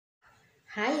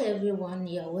Hi everyone,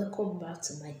 you're welcome back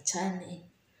to my channel.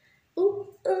 Ooh,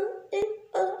 eh,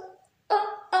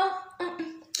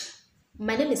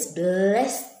 My name is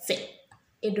Blessing,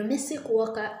 a domestic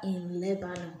worker in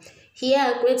Lebanon. Here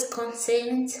I create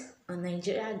content on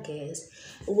Nigeria girls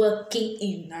working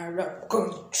in Arab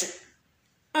country.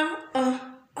 Uh, uh,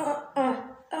 uh, uh,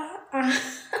 uh, uh.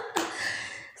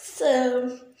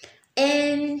 So,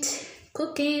 and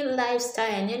cooking,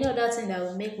 lifestyle, and any other thing that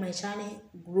will make my channel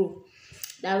grow,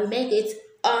 that will make it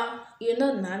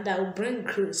now that will bring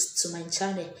growth to my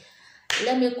channel.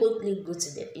 Let me quickly go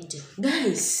to the video.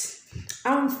 Guys,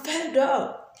 I'm fed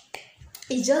up.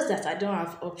 It's just that I don't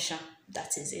have option.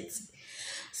 That is it.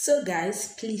 So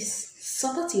guys, please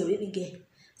support your baby girl.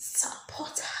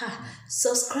 Support her.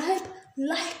 Subscribe,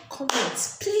 like,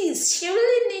 comment. Please, she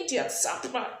really needs your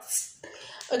support.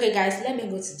 Okay guys, let me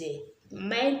go to the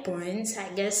main point. I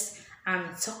guess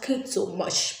I'm talking too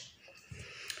much.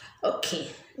 Okay,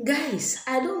 guys,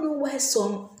 I don't know why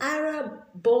some Arab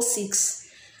bosses,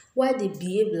 why they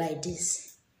behave like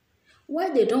this.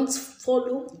 Why they don't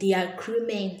follow the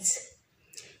agreement.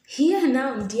 Here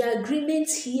now, the agreement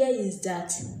here is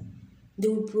that they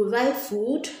will provide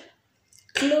food,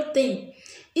 clothing.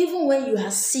 Even when you are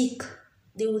sick,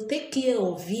 they will take care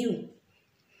of you.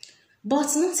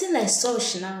 But nothing like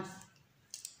such now.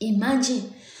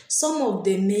 Imagine some of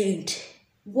the maid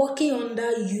working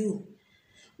under you,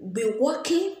 be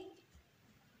working,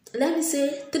 let me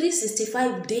say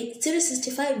 365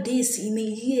 days in a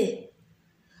year,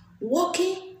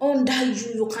 working under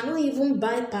you. You cannot even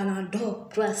buy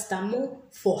Panadol, paracetamol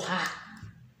for her.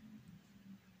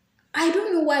 I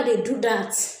don't know why they do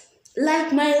that.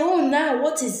 Like my own now,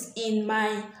 what is in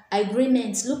my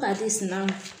agreement? Look at this now.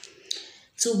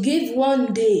 To give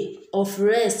 1 day of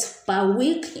rest per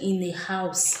week in the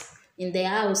house.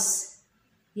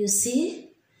 You see?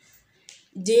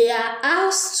 They are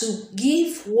asked to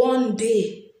give 1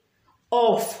 day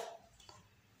off,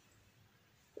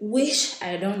 which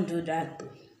I don't do that.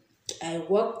 I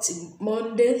worked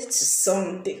Monday to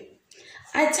Sunday.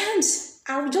 At times,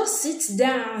 I would just sit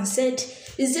down and said,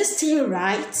 is this thing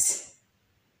right?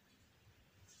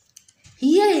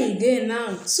 Here again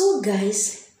now. So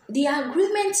guys, the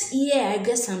agreement here, I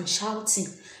guess I'm shouting.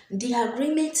 The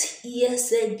agreement here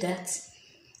said that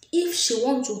if she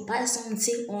wants to buy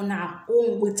something on her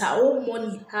own with her own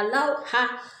money, allow her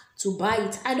to buy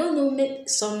it. I don't know, maybe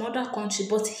some other country,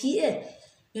 but here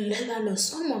in Lebanon,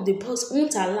 some of the boss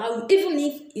won't allow you, even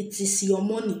if it is your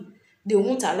money, they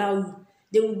won't allow you.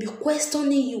 They will be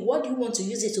questioning you. What do you want to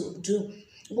use it to do?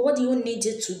 What do you need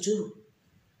it to do?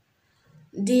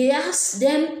 They asked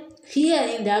them here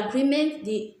in the agreement,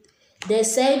 they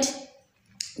said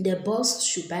the boss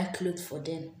should buy clothes for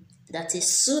them. That is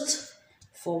suit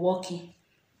for working.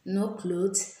 No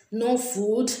clothes, no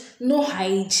food, no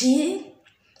hygiene.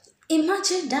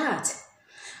 Imagine that.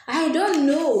 I don't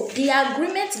know. The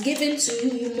agreement given to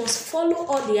you, you must follow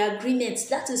all the agreements.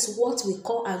 That is what we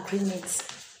call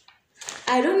agreements.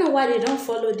 I don't know why they don't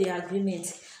follow the agreement.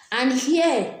 And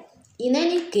here, in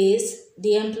any case,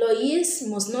 the employees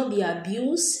must not be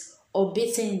abused or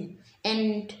beaten,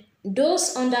 and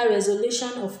those under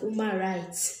resolution of human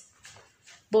rights.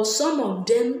 But some of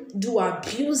them do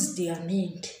abuse their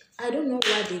maid. I don't know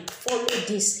why they follow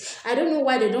this. I don't know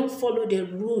why they don't follow the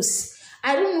rules.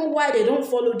 I don't know why they don't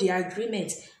follow the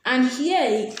agreement. And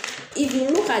here, if you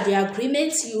look at the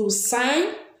agreement, you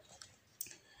sign,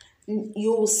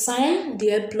 the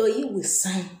employee will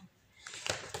sign.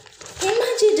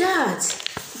 Imagine that.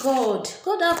 God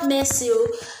have mercy.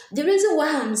 The reason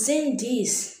why I'm saying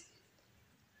this.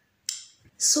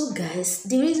 So guys,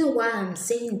 the reason why I'm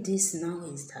saying this now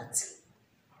is that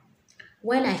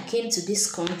when I came to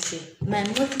this country, my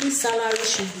monthly salary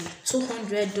should be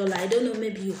 $200. I don't know,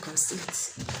 maybe you can see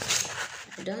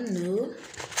it. I don't know.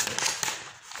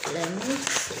 Let me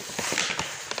see.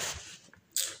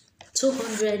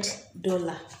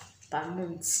 $200 per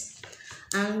month.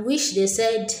 And which they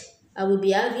said I will be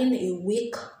having a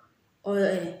week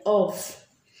off.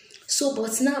 So,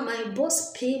 but now my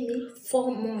boss pay me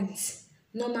 4 months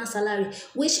normal salary,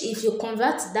 which if you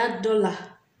convert that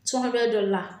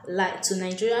 $200 like to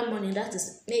Nigerian money, that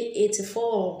is maybe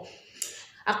 84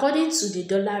 according to the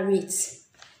dollar rate.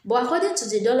 But according to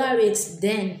the dollar rate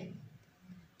then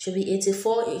should be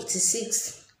 84,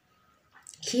 86.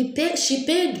 She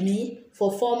paid me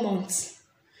for 4 months.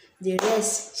 The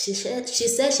rest, she said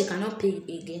she cannot pay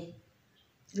again.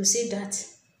 You see that?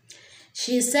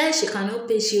 She said she cannot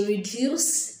pay. She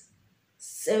reduced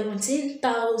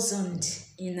 17,000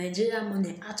 in Nigerian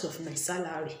money out of my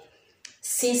salary.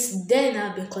 Since then,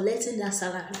 I've been collecting that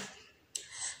salary.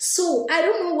 So I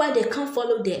don't know why they can't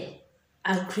follow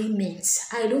agreement.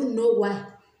 I don't know why.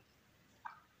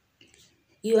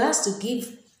 You have to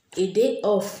give a day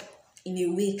off in a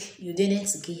week. You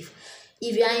didn't give.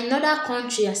 If you are in another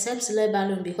country, except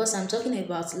Lebanon, because I'm talking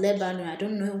about Lebanon, I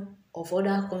don't know of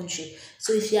other country.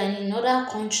 So if you are in another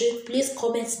country, please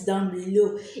comment down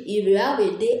below. If you have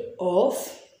a day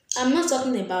off, I'm not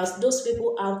talking about those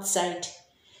people outside.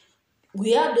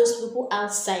 We have those people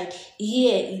outside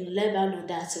here in Lebanon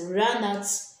that ran out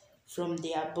from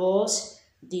their boss.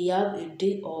 They have a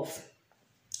day off.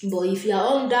 But if you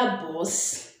are under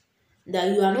boss, that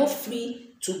you are not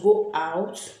free to go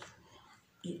out,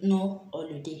 no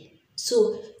holiday.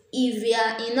 So if you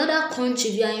are in another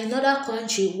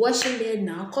country watching me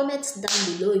now, comment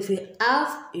down below if you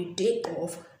have a day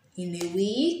off in a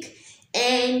week,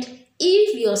 and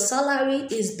if your salary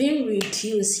is being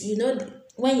reduced.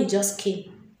 When you just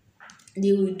came,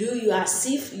 they will do you as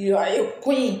if you are a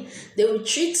queen. They will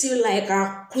treat you like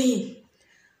a queen.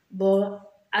 But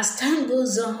as time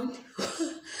goes on,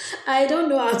 I don't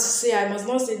know how to say. I must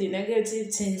not say the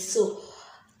negative things. So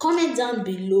comment down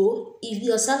below if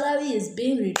your salary is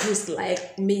being reduced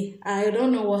like me. I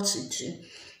don't know what to do.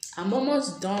 I'm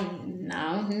almost done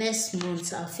now. Next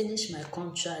month I'll finish my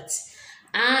contract.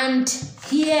 And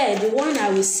here, the one I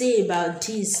will say about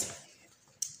this,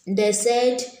 they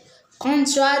said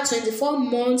contract 24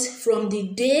 months from the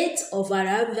date of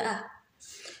arrival.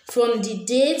 From the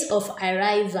date of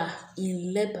arrival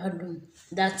in Lebanon.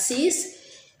 That is,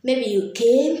 maybe you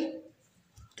came,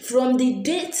 from the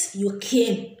date you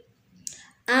came,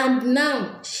 and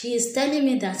now she is telling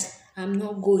me that I'm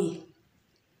not going,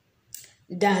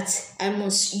 that I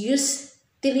must use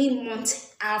 3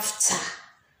 months after.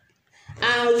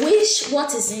 And which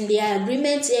what is in the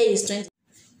agreement here is 20.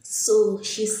 So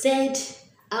she said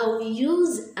I will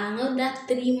use another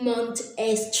 3 months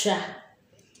extra,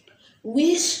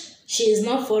 which she is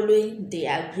not following the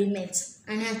agreement.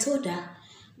 And I told her,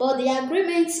 but the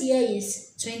agreement here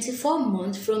is 24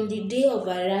 months from the day of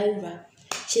arrival.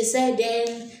 She said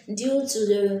then due to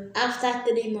the after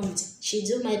 3 months, she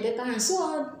do my paper and so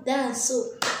on. That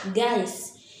so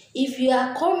guys, if you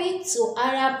are coming to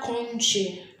Arab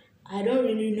country, I don't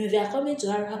really know if you are coming to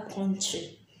Arab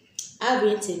country, have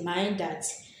it in mind that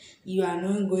you are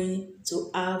not going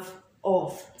to have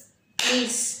off.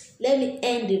 Please let me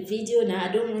end the video now.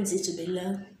 I don't want it to be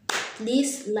long.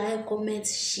 Please like, comment,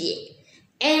 share,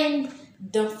 and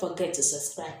don't forget to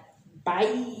subscribe.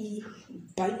 Bye.